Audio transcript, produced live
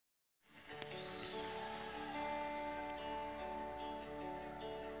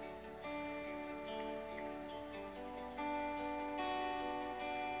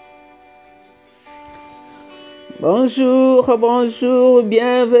Bonjour, bonjour,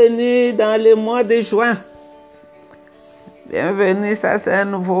 bienvenue dans le mois de juin. Bienvenue, ça c'est un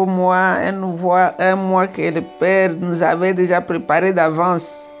nouveau mois, un mois que le Père nous avait déjà préparé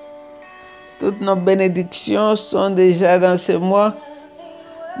d'avance. Toutes nos bénédictions sont déjà dans ce mois.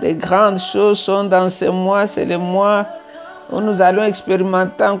 Les grandes choses sont dans ce mois. C'est le mois où nous allons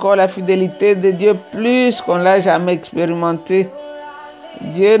expérimenter encore la fidélité de Dieu plus qu'on l'a jamais expérimenté.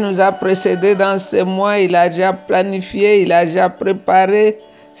 Dieu nous a précédés dans ce mois, il a déjà planifié, il a déjà préparé.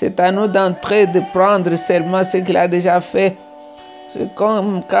 C'est à nous d'entrer, de prendre seulement ce qu'il a déjà fait. C'est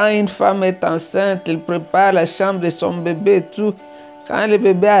comme quand une femme est enceinte, elle prépare la chambre de son bébé et tout. Quand le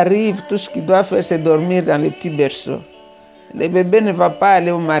bébé arrive, tout ce qu'il doit faire, c'est dormir dans le petit berceau. Le bébé ne va pas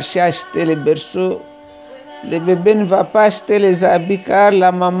aller au marché acheter le berceau. Le bébé ne va pas acheter les habits car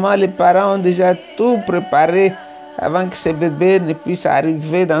la maman, les parents ont déjà tout préparé avant que ce bébé ne puisse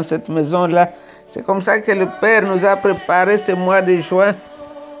arriver dans cette maison-là. C'est comme ça que le Père nous a préparé ce mois de juin.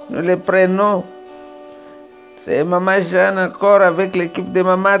 Nous le prenons. C'est Maman Jeanne encore avec l'équipe de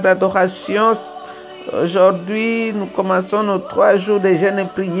Maman d'adoration. Aujourd'hui, nous commençons nos 3 jours de jeûne et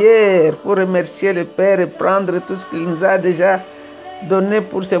prière pour remercier le Père et prendre tout ce qu'il nous a déjà donné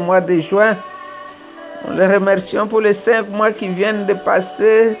pour ce mois de juin. Nous le remercions pour les 5 mois qui viennent de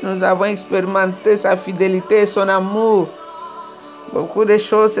passer. Nous avons expérimenté sa fidélité et son amour. Beaucoup de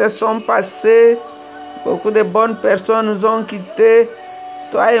choses se sont passées. Beaucoup de bonnes personnes nous ont quittés.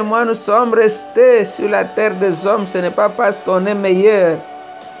 Toi et moi, nous sommes restés sur la terre des hommes. Ce n'est pas parce qu'on est meilleur,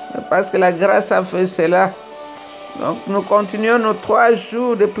 mais parce que la grâce a fait cela. Donc nous continuons nos 3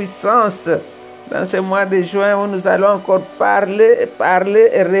 jours de puissance dans ce mois de juin où nous allons encore parler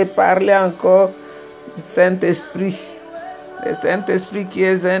et reparler encore du Saint-Esprit. Le Saint-Esprit qui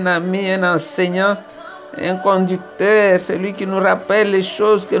est un ami, un enseignant, un conducteur, celui qui nous rappelle les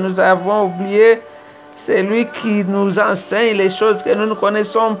choses que nous avons oubliées, celui qui nous enseigne les choses que nous ne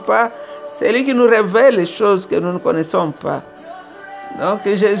connaissons pas, celui qui nous révèle les choses que nous ne connaissons pas. Donc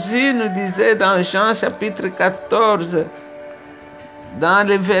Jésus nous disait dans Jean chapitre 14, dans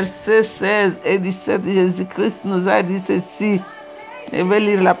les versets 16 et 17, Jésus-Christ nous a dit ceci. Je vais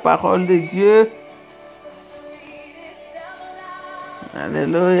lire la parole de Dieu.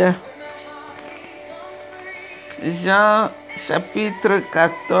 Alléluia. Jean chapitre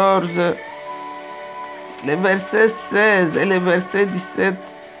 14, les versets 16 et les versets 17.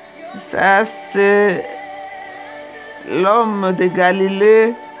 Ça, c'est l'homme de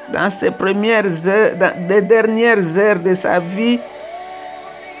Galilée dans ses premières heures, dans les dernières heures de sa vie.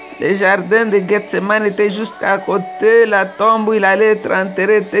 Le jardin de Gethsemane était juste à côté, la tombe où il allait être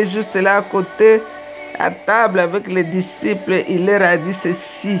enterré était juste là à côté. À table avec les disciples, il leur a dit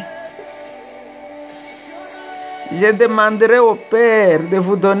ceci. Je demanderai au Père de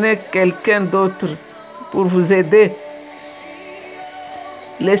vous donner quelqu'un d'autre pour vous aider.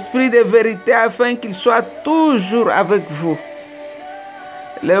 L'Esprit de vérité afin qu'il soit toujours avec vous.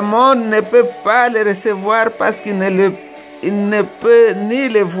 Le monde ne peut pas le recevoir parce qu'il ne peut ni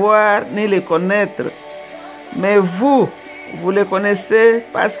le voir ni le connaître. Mais vous, vous le connaissez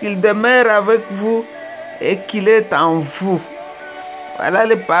parce qu'il demeure avec vous et qu'il est en vous. Voilà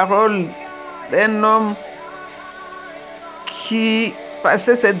les paroles d'un homme qui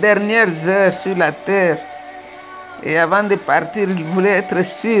passait ses dernières heures sur la terre. Et avant de partir, il voulait être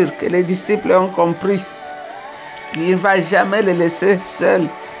sûr que les disciples ont compris qu'il ne va jamais les laisser seuls,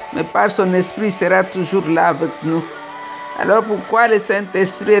 mais par son esprit, il sera toujours là avec nous. Alors pourquoi le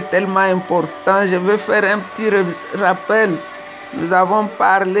Saint-Esprit est tellement important? Je veux faire un petit rappel. Nous avons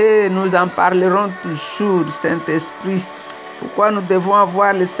parlé, nous en parlerons toujours du Saint-Esprit. Pourquoi nous devons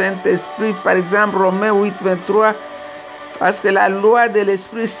avoir le Saint-Esprit? Par exemple, Romains 8, 23. Parce que la loi de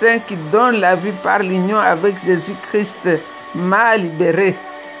l'Esprit Saint qui donne la vie par l'union avec Jésus-Christ m'a libéré.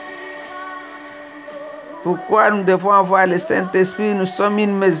 Pourquoi nous devons avoir le Saint-Esprit? Nous sommes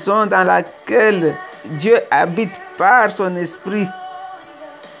une maison dans laquelle Dieu habite par son Esprit.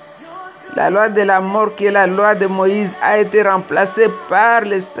 La loi de la mort, qui est la loi de Moïse, a été remplacée par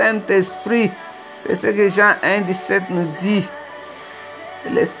le Saint-Esprit. C'est ce que Jean 1, 17 nous dit.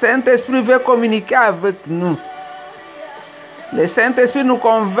 Le Saint-Esprit veut communiquer avec nous. Le Saint-Esprit nous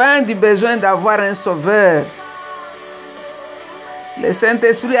convainc du besoin d'avoir un sauveur. Le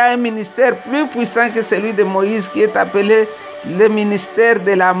Saint-Esprit a un ministère plus puissant que celui de Moïse qui est appelé le ministère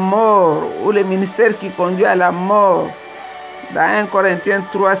de la mort ou le ministère qui conduit à la mort. Dans 1 Corinthiens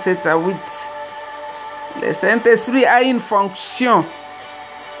 3, 7 à 8. Le Saint-Esprit a une fonction,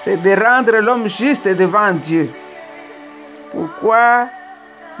 c'est de rendre l'homme juste devant Dieu. Pourquoi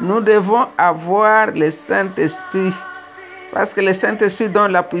nous devons avoir le Saint-Esprit? Parce que le Saint-Esprit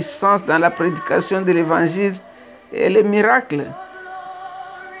donne la puissance dans la prédication de l'Évangile. et les miracles.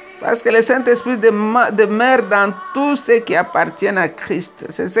 Parce que le Saint-Esprit demeure dans tout ce qui appartient à Christ.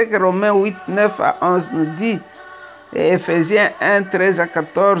 C'est ce que Romains 8, 9 à 11 nous dit. Et Ephésiens 1, 13 à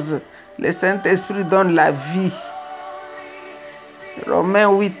 14, le Saint-Esprit donne la vie. Romains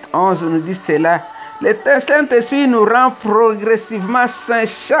 8, 11 nous dit cela. Le Saint-Esprit nous rend progressivement saints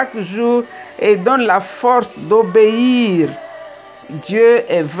chaque jour et donne la force d'obéir Dieu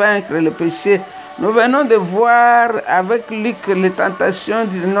et vaincre le péché. Nous venons de voir avec Luc les tentations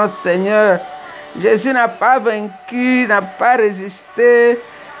de notre Seigneur. Jésus n'a pas vaincu, n'a pas résisté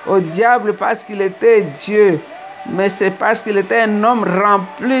au diable parce qu'il était Dieu, mais c'est parce qu'il était un homme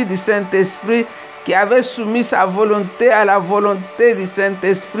rempli du Saint-Esprit qui avait soumis sa volonté à la volonté du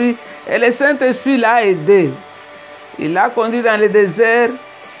Saint-Esprit. Et le Saint-Esprit l'a aidé. Il l'a conduit dans le désert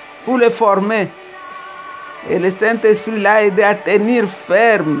pour le former. Et le Saint-Esprit l'a aidé à tenir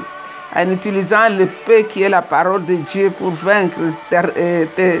ferme en utilisant l'épée qui est la parole de Dieu pour vaincre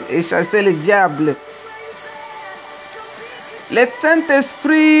et chasser le diable. Le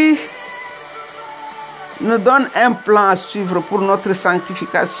Saint-Esprit nous donne un plan à suivre pour notre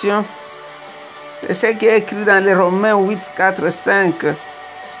sanctification. C'est ce qui est écrit dans les Romains 8, 4, 5.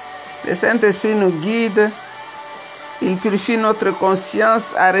 Le Saint-Esprit nous guide. Il purifie notre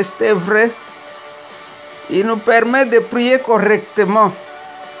conscience à rester vrai. Il nous permet de prier correctement.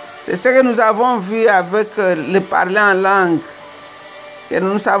 C'est ce que nous avons vu avec le parler en langue. Que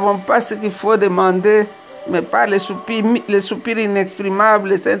nous ne savons pas ce qu'il faut demander, mais par les soupirs inexprimables,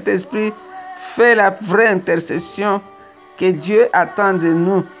 le Saint-Esprit fait la vraie intercession que Dieu attend de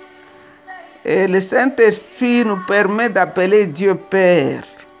nous. Et le Saint-Esprit nous permet d'appeler Dieu Père.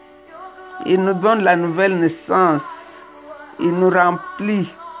 Il nous donne la nouvelle naissance. Il nous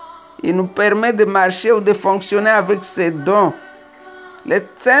remplit. Il nous permet de marcher ou de fonctionner avec ses dons. Le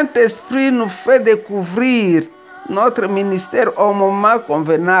Saint-Esprit nous fait découvrir notre ministère au moment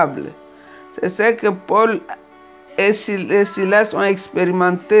convenable. C'est ce que Paul et Silas ont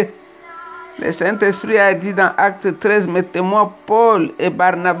expérimenté. Le Saint-Esprit a dit dans Acte 13, mettez-moi Paul et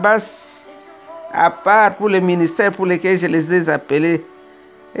Barnabas à part pour le ministère pour lequel je les ai appelés.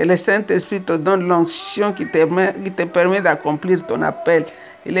 Et le Saint-Esprit te donne l'onction qui te permet d'accomplir ton appel.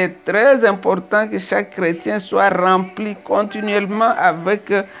 Il est très important que chaque chrétien soit rempli continuellement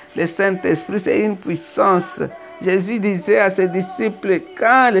avec le Saint-Esprit. C'est une puissance. Jésus disait à ses disciples,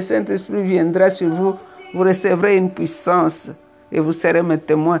 quand le Saint-Esprit viendra sur vous, vous recevrez une puissance et vous serez mes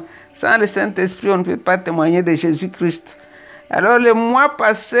témoins. Sans le Saint-Esprit, on ne peut pas témoigner de Jésus-Christ. Alors le mois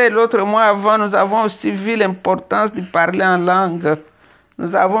passé, l'autre mois avant, nous avons aussi vu l'importance de parler en langue.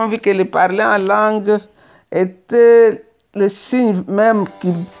 Nous avons vu que le parler en langue était le signe même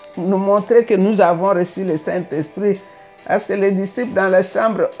qui nous montrait que nous avons reçu le Saint-Esprit. Parce que les disciples dans la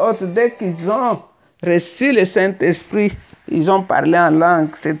chambre haute, dès qu'ils ont reçu le Saint-Esprit, ils ont parlé en langue.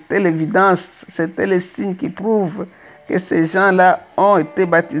 C'était l'évidence, c'était le signe qui prouve que ces gens-là ont été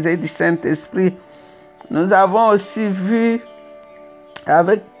baptisés du Saint-Esprit. Nous avons aussi vu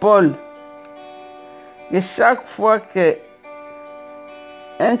avec Paul que chaque fois que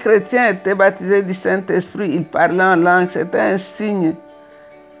un chrétien était baptisé du Saint-Esprit, il parlait en langue, c'était un signe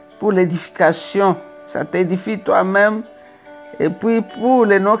pour l'édification. Ça t'édifie toi-même. Et puis pour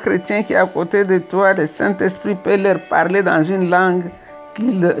les non-chrétiens qui sont à côté de toi, le Saint-Esprit peut leur parler dans une langue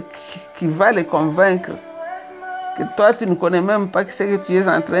qui va les convaincre. Que toi, tu ne connais même pas ce que tu es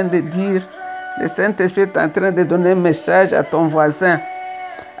en train de dire. Le Saint-Esprit est en train de donner un message à ton voisin.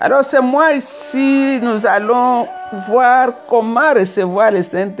 Alors ce mois ici, nous allons voir comment recevoir le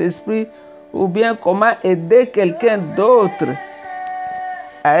Saint-Esprit ou bien comment aider quelqu'un d'autre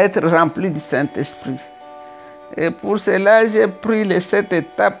à être rempli du Saint-Esprit. Et pour cela, j'ai pris les 7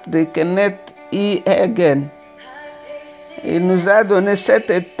 étapes de Kenneth E. Hagin. Il nous a donné 7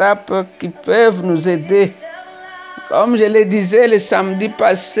 étapes qui peuvent nous aider. Comme je le disais le samedi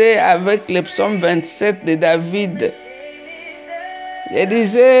passé avec le psaume 27 de David. Je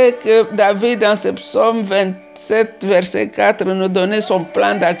disais que David, dans ce psaume 27, verset 4, nous donnait son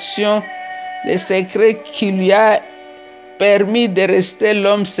plan d'action, les secrets qui lui a permis de rester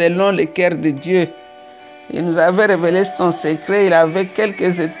l'homme selon le cœur de Dieu. Il nous avait révélé son secret. Il avait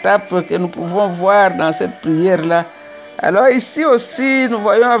quelques étapes que nous pouvons voir dans cette prière-là. Alors ici aussi, nous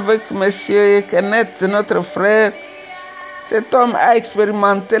voyons avec M. Kenneth, notre frère, cet homme a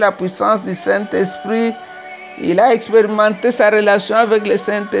expérimenté la puissance du Saint-Esprit. Il a expérimenté sa relation avec le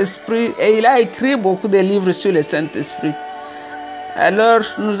Saint-Esprit et il a écrit beaucoup de livres sur le Saint-Esprit. Alors,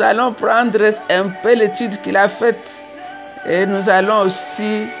 nous allons prendre un peu l'étude qu'il a faite et nous allons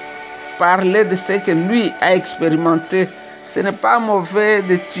aussi parler de ce que lui a expérimenté. Ce n'est pas mauvais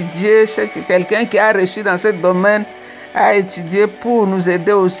d'étudier ce que quelqu'un qui a réussi dans ce domaine a étudié pour nous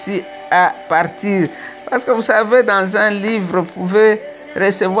aider aussi à partir. Parce que vous savez, dans un livre, vous pouvez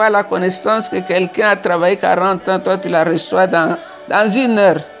recevoir la connaissance que quelqu'un a travaillé 40 ans, toi tu la reçois dans 1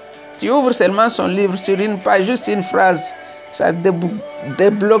 heure. Tu ouvres seulement son livre sur une page, juste une phrase, ça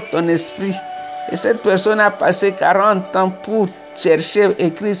débloque ton esprit. Et cette personne a passé 40 ans pour chercher,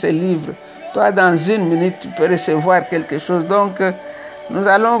 écrire ce livre. Toi, dans 1 minute, tu peux recevoir quelque chose. Donc, nous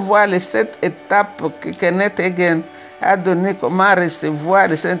allons voir les 7 étapes que Kenneth Hagin a donné, comment recevoir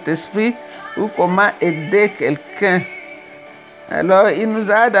le Saint-Esprit ou comment aider quelqu'un. Alors, il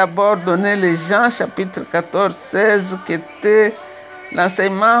nous a d'abord donné les Jean chapitre 14, 16, qui était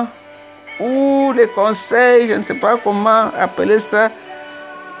l'enseignement ou les conseils, je ne sais pas comment appeler ça,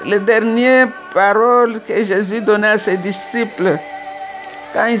 les dernières paroles que Jésus donnait à ses disciples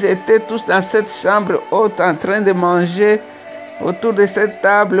quand ils étaient tous dans cette chambre haute en train de manger autour de cette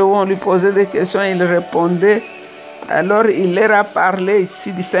table où on lui posait des questions, il répondait. Alors il leur a parlé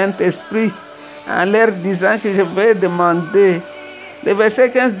ici du Saint-Esprit en leur disant que je vais demander. Le verset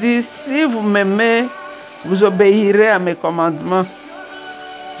 15 dit, si vous m'aimez, vous obéirez à mes commandements.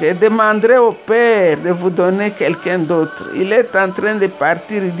 Je demanderai au Père de vous donner quelqu'un d'autre. Il est en train de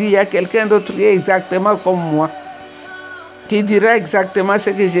partir. Il dit, il y a quelqu'un d'autre qui est exactement comme moi, qui dira exactement ce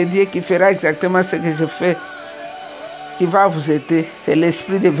que je dis et qui fera exactement ce que je fais, qui va vous aider. C'est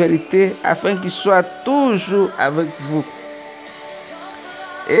l'Esprit de vérité, afin qu'il soit toujours avec vous.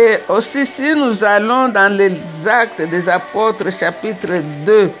 Et aussi, si nous allons dans les Actes des Apôtres, chapitre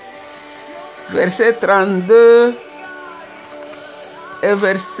 2, verset 32 et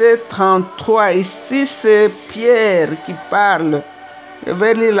verset 33. Ici, c'est Pierre qui parle. Je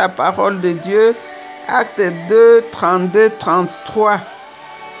vais lire la parole de Dieu. Acte 2, 32, 33.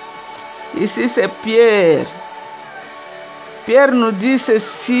 Ici, c'est Pierre. Pierre nous dit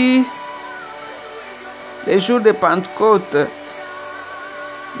ceci, les jours de Pentecôte.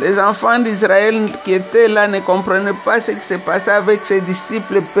 Les enfants d'Israël qui étaient là ne comprenaient pas ce qui se passait avec ses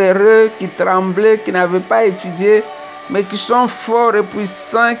disciples peureux, qui tremblaient, qui n'avaient pas étudié, mais qui sont forts et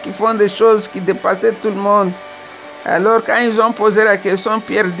puissants, qui font des choses qui dépassaient tout le monde. Alors quand ils ont posé la question,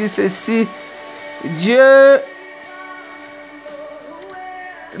 Pierre dit ceci, Dieu,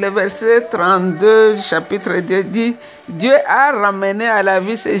 le verset 32 du chapitre 2 dit, Dieu a ramené à la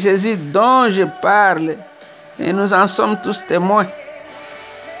vie ce Jésus dont je parle, et nous en sommes tous témoins.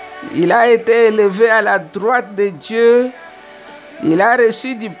 Il a été élevé à la droite de Dieu. Il a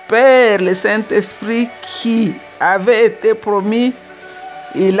reçu du Père le Saint-Esprit qui avait été promis.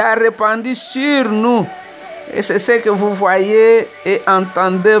 Il a répandu sur nous. Et c'est ce que vous voyez et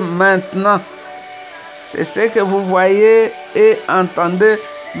entendez maintenant. C'est ce que vous voyez et entendez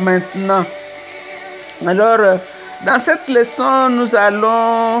maintenant. Alors, dans cette leçon, nous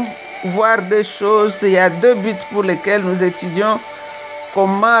allons voir des choses. Il y a 2 buts pour lesquels nous étudions.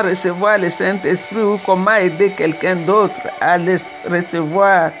 Comment recevoir le Saint-Esprit ou comment aider quelqu'un d'autre à le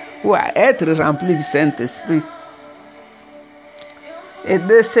recevoir ou à être rempli du Saint-Esprit.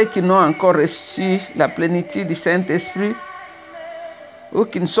 Aider ceux qui n'ont encore reçu la plénitude du Saint-Esprit ou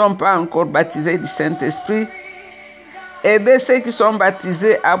qui ne sont pas encore baptisés du Saint-Esprit. Aider ceux qui sont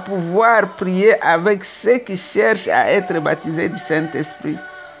baptisés à pouvoir prier avec ceux qui cherchent à être baptisés du Saint-Esprit.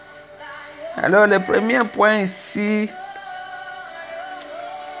 Alors le premier point ici,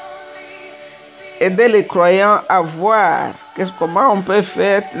 aider les croyants à voir comment on peut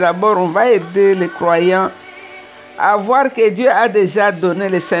faire. D'abord, on va aider les croyants à voir que Dieu a déjà donné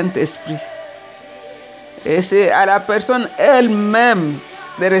le Saint-Esprit. Et c'est à la personne elle-même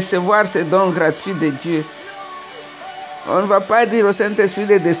de recevoir ce don gratuit de Dieu. On ne va pas dire au Saint-Esprit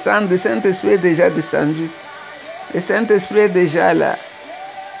de descendre. Le Saint-Esprit est déjà descendu. Le Saint-Esprit est déjà là.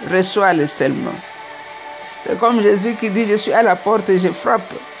 Reçois-le seulement. C'est comme Jésus qui dit, je suis à la porte et je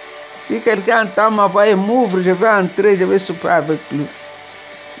frappe. Si quelqu'un entend ma voix et m'ouvre, je vais entrer, je vais souper avec lui.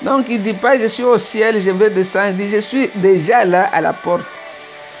 Donc il ne dit pas, je suis au ciel, je vais descendre. Il dit, je suis déjà là à la porte.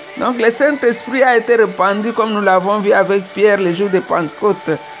 Donc le Saint-Esprit a été répandu comme nous l'avons vu avec Pierre le jour de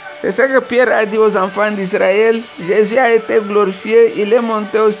Pentecôte. C'est ce que Pierre a dit aux enfants d'Israël. Jésus a été glorifié, il est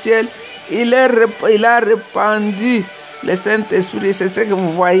monté au ciel, il a répandu le Saint-Esprit. C'est ce que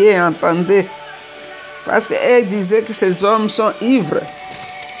vous voyez et entendez. Parce qu'elle disait que ces hommes sont ivres.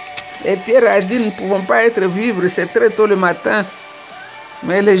 Et Pierre a dit, nous ne pouvons pas être vivres, c'est très tôt le matin.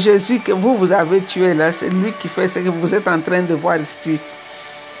 Mais le Jésus que vous avez tué là, c'est lui qui fait ce que vous êtes en train de voir ici.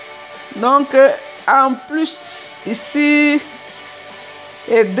 Donc, en plus, ici,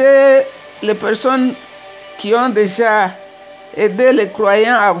 aider les personnes qui ont déjà aidé les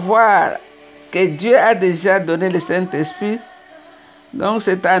croyants à voir puisque Dieu a déjà donné le Saint-Esprit, donc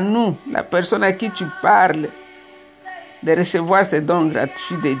c'est à nous, la personne à qui tu parles, de recevoir ces dons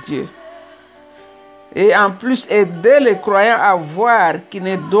gratuits de Dieu. Et en plus, aider les croyants à voir qu'ils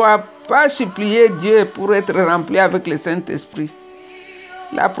ne doivent pas supplier Dieu pour être remplis avec le Saint-Esprit.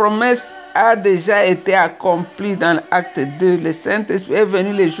 La promesse a déjà été accomplie dans l'acte 2. Le Saint-Esprit est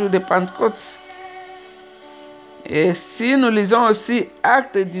venu le jour de Pentecôte. Et si nous lisons aussi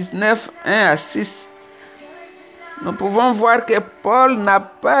Acte 19, 1 à 6, nous pouvons voir que Paul n'a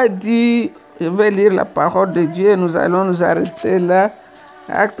pas dit, je vais lire la parole de Dieu, nous allons nous arrêter là.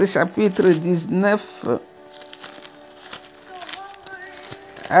 Acte chapitre 19.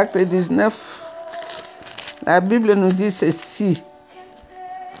 Acte 19, la Bible nous dit ceci,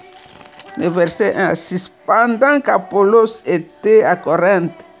 le verset 1 à 6. Pendant qu'Apollos était à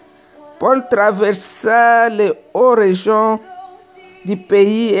Corinthe, Paul traversa les hauts régions du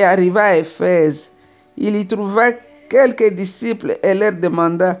pays et arriva à Éphèse. Il y trouva quelques disciples et leur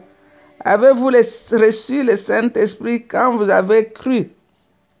demanda: avez-vous reçu le Saint-Esprit quand vous avez cru?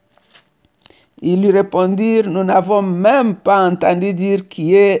 Ils lui répondirent: nous n'avons même pas entendu dire qu'il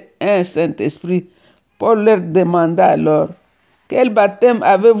y ait un Saint-Esprit. Paul leur demanda alors: quel baptême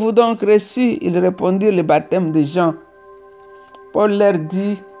avez-vous donc reçu? Ils répondirent: le baptême de Jean. Paul leur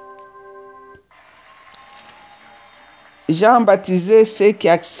dit: Jean baptisait ceux qui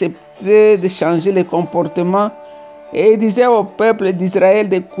acceptaient de changer le comportement et il disait au peuple d'Israël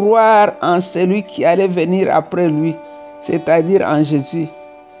de croire en celui qui allait venir après lui, c'est-à-dire en Jésus.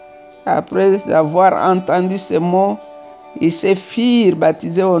 Après avoir entendu ces mots, ils se firent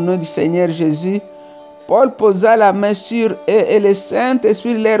baptiser au nom du Seigneur Jésus. Paul posa la main sur eux et le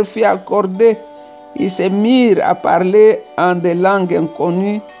Saint-Esprit leur fut accordé. Ils se mirent à parler en des langues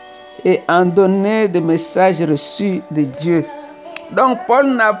inconnues et en donner des messages reçus de Dieu. Donc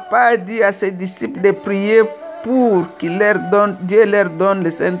Paul n'a pas dit à ses disciples de prier pour qu'il leur donne, Dieu leur donne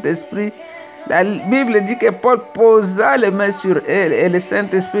le Saint-Esprit. La Bible dit que Paul posa les mains sur eux et le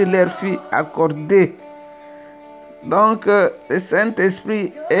Saint-Esprit leur fut accordé. Donc le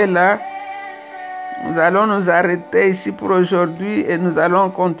Saint-Esprit est là. Nous allons nous arrêter ici pour aujourd'hui et nous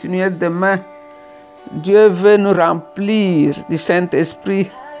allons continuer demain. Dieu veut nous remplir du Saint-Esprit.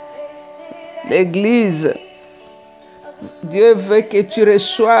 L'Église, Dieu veut que tu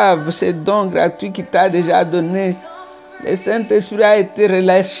reçoives ces dons gratuits qu'il t'a déjà donnés. Le Saint-Esprit a été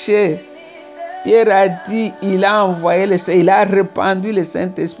relâché. Pierre a dit, il a envoyé, il a répandu le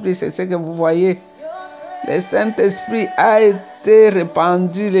Saint-Esprit, c'est ce que vous voyez. Le Saint-Esprit a été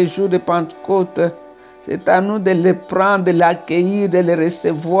répandu le jour de Pentecôte. C'est à nous de le prendre, de l'accueillir, de le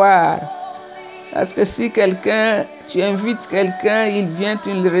recevoir. Parce que si tu invites quelqu'un, il vient,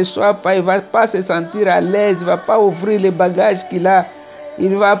 tu ne le reçois pas, il ne va pas se sentir à l'aise, il ne va pas ouvrir les bagages qu'il a.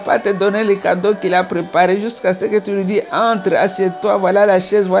 Il ne va pas te donner les cadeaux qu'il a préparés jusqu'à ce que tu lui dis, entre, assieds-toi, voilà la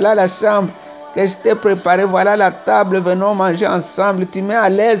chaise, voilà la chambre que je t'ai préparée, voilà la table, venons manger ensemble. Tu mets à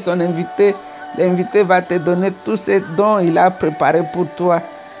l'aise ton invité, l'invité va te donner tous ces dons qu'il a préparés pour toi.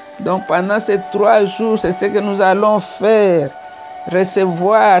 Donc pendant ces 3 jours, c'est ce que nous allons faire.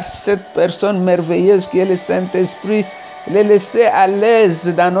 Recevoir cette personne merveilleuse qui est le Saint-Esprit, le laisser à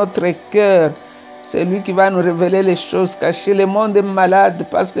l'aise dans notre cœur. C'est lui qui va nous révéler les choses cachées. Le monde est malade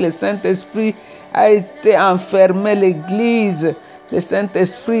parce que le Saint-Esprit a été enfermé, l'Église. Le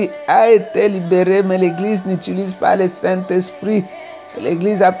Saint-Esprit a été libéré, mais l'Église n'utilise pas le Saint-Esprit.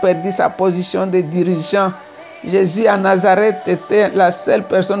 L'Église a perdu sa position de dirigeant. Jésus à Nazareth était la seule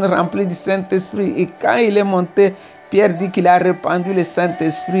personne remplie du Saint-Esprit. Et quand il est monté, Pierre dit qu'il a répandu le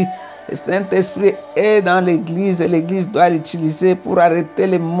Saint-Esprit. Le Saint-Esprit est dans l'Église et l'Église doit l'utiliser pour arrêter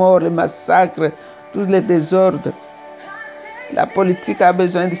les morts, les massacres, tous les désordres. La politique a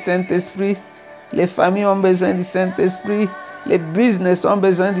besoin du Saint-Esprit. Les familles ont besoin du Saint-Esprit. Les business ont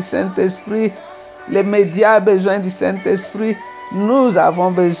besoin du Saint-Esprit. Les médias ont besoin du Saint-Esprit. Nous avons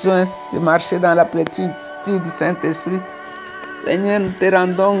besoin de marcher dans la plénitude du Saint-Esprit. Seigneur, nous te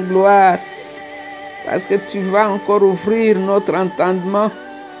rendons gloire parce que tu vas encore ouvrir notre entendement.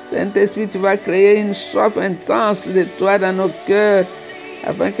 Saint-Esprit, tu vas créer une soif intense de toi dans nos cœurs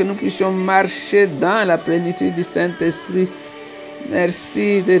afin que nous puissions marcher dans la plénitude du Saint-Esprit.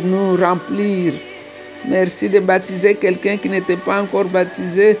 Merci de nous remplir. Merci de baptiser quelqu'un qui n'était pas encore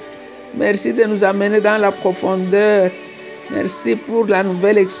baptisé. Merci de nous amener dans la profondeur. Merci pour la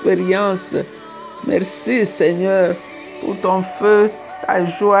nouvelle expérience. Merci Seigneur pour ton feu, ta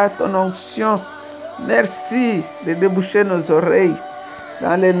joie, ton onction. Merci de déboucher nos oreilles.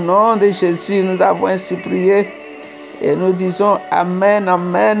 Dans le nom de Jésus, nous avons ainsi prié et nous disons Amen,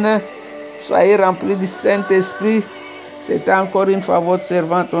 Amen. Soyez remplis du Saint-Esprit. C'était encore une fois votre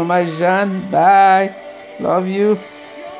servante, Maman Jeanne. Bye. Love you.